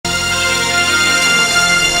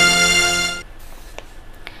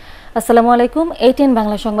আসসালামু আলাইকুম। ATN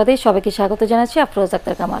বাংলা সংবাদে সবাইকে স্বাগত জানাচ্ছি। আফরোজা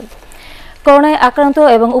আক্তার কামাল। করোনায় আক্রান্ত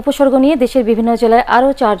এবং উপসর্গ নিয়ে দেশের বিভিন্ন জেলায় আরও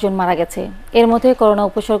 4 জন মারা গেছে। এর মধ্যে করোনা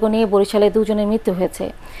উপসর্গ নিয়ে বরিশালে 2 জনের মৃত্যু হয়েছে।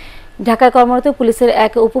 ঢাকায় কর্মরত পুলিশের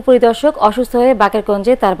এক উপপরিদর্শক অসুস্থ হয়ে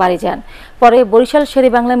বাকেরগঞ্জে তার বাড়ি যান। পরে বরিশাল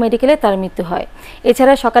শেরেবাংলা মেডিকেলে তার মৃত্যু হয়।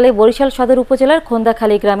 এছাড়া সকালে বরিশাল সদর উপজেলার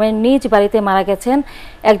খোন্দাখালী গ্রামের নিজ বাড়িতে মারা গেছেন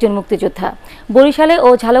একজন মুক্তিযোদ্ধা। বরিশালে ও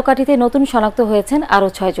ঝালকাঠিতে নতুন শনাক্ত হয়েছেন আরও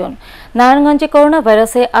 6 জন। নারায়ণগঞ্জে করোনা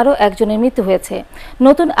ভাইরাসে আরও একজনের মৃত্যু হয়েছে।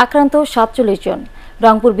 নতুন আক্রান্ত 47 জন।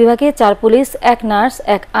 রংপুর বিভাগে 4 পুলিশ, 1 নার্স,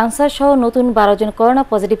 1 আনসার সহ নতুন 12 জন করোনা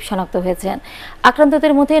পজিটিভ শনাক্ত হয়েছেন।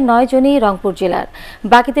 আক্রান্তদের মধ্যে 9 জনই রংপুর জেলার,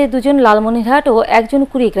 বাকিতে 2 জন লালমনিরহাট ও 1 জন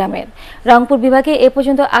কুড়িগ্রামের। রংপুর বিভাগে এ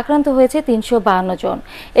পর্যন্ত আক্রান্ত হয়েছে 352 জন।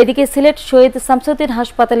 এদিকে সিলেট শহীদ শামসুদ্দিন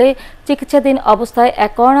হাসপাতালে চিকিৎসাধীন অবস্থায়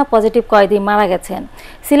এক করোনা পজিটিভ কয়েদি মারা গেছেন।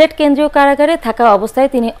 সিলেট কেন্দ্রীয় কারাগারে থাকা অবস্থায়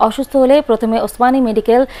তিনি অসুস্থ হলে প্রথমে ওসমানী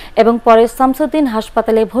মেডিকেল এবং পরে শামসুদ্দিন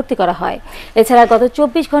হাসপাতালে ভর্তি করা হয়। এছাড়া গত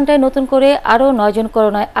 24 ঘন্টায় নতুন করে আরও 9 জন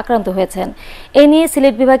করোনায় আক্রান্ত হয়েছেন। এ নিয়ে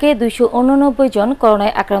সিলেট বিভাগে 289 জন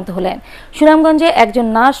করোনায় আক্রান্ত হলেন। সুনামগঞ্জে একজন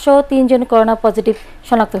নার্স সহ 3 জন করোনা পজিটিভ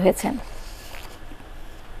শনাক্ত হয়েছেন।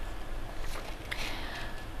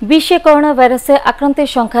 বিশ্বে করোনা ভাইরাসে আক্রান্তের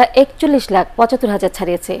সংখ্যা 41,75,000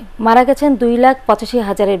 ছাড়িয়েছে। মারা গেছেন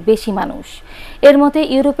 2,85,000-এর বেশি মানুষ। এর মধ্যে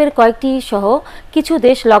ইউরোপের কয়েকটি সহ কিছু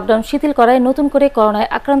দেশ লকডাউন শিথিল করায় নতুন করে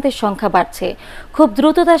করোনায় আক্রান্তের সংখ্যা বাড়ছে। খুব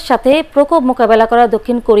দ্রুততার সাথে প্রকোপ মোকাবেলা করা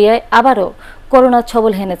দক্ষিণ কোরিয়ায় আবারও করোনা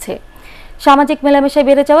ছবল হেনেছে। সামাজিক মেলামেশা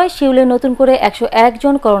বেড়ে যাওয়ায় সিউলে নতুন করে 101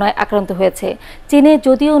 জন করোনায় আক্রান্ত হয়েছে। চীনে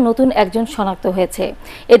যদিও নতুন একজন শনাক্ত হয়েছে।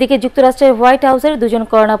 এদিকে যুক্তরাষ্ট্রের হোয়াইট হাউসের 2 জন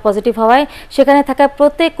করোনা পজিটিভ হওয়ায় সেখানে থাকা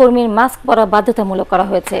প্রত্যেক কর্মীর মাস্ক পরা বাধ্যতামূলক করা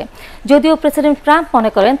হয়েছে। যদিও প্রেসিডেন্ট ট্রাম্প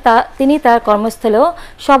মনে করেন তিনি তার কর্মস্থলেও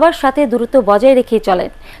সবার সাথে দূরত্ব বজায় রেখেই চলেন,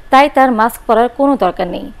 তাই তার মাস্ক পরার কোনো দরকার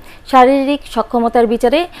নেই। শারীরিক সক্ষমতার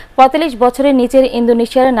বিচারে 45 বছরের নিচের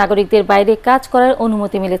ইন্দোনেশিয়ার নাগরিকদের বাইরে কাজ করার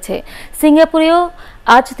অনুমতি মিলেছে। সিঙ্গাপুরেও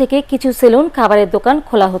আজ থেকে কিছু সেলুন, খাবারের দোকান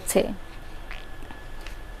খোলা হচ্ছে।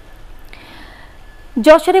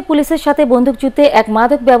 যশোরে পুলিশের সাথে বন্দুকযুদ্ধে এক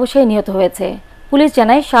মাদক ব্যবসায়ী নিহত হয়েছে। পুলিশ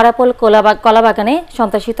জানায় সারাপল কলাবাগানে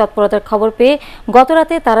সন্ত্রাসী তৎপরতার খবর পেয়ে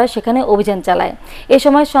গতরাতে তারা সেখানে অভিযান চালায়। এ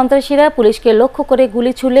সময় সন্ত্রাসীরা পুলিশকে লক্ষ্য করে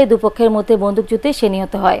গুলি ছুড়লে দুপক্ষের মধ্যে বন্দুকযুদ্ধে সে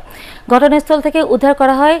নিহত হয়। ঘটনাস্থল থেকে উদ্ধার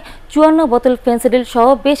করা হয় 54 বোতল ফেন্সিডিল সহ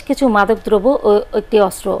বেশ কিছু মাদকদ্রব্য ও একটি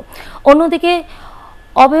অস্ত্র। অন্যদিকে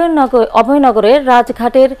অভয়নগরের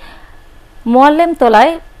রাজঘাটের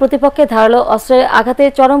মোয়াল্লেমতলায় প্রতিপক্ষের ধারালো অস্ত্রের আঘাতে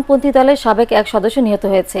চরমপন্থী দলের সাবেক এক সদস্য নিহত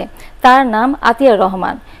হয়েছে। তার নাম আতিয়ার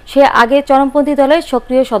রহমান। সে আগে চরমপন্থী দলের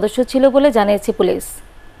সক্রিয় সদস্য ছিল বলে জানিয়েছে পুলিশ।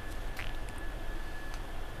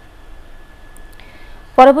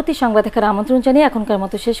 পরবর্তী সংবাদ দেখার আমন্ত্রণ জানিয়ে এখনকার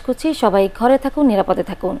মতো শেষ করছি। সবাই ঘরে থাকুন, নিরাপদে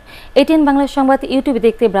থাকুন। ATN বাংলা সংবাদ ইউটিউবে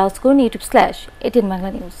দেখতে ব্রাউজ করুন youtube/ATN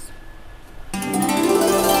Bangla News।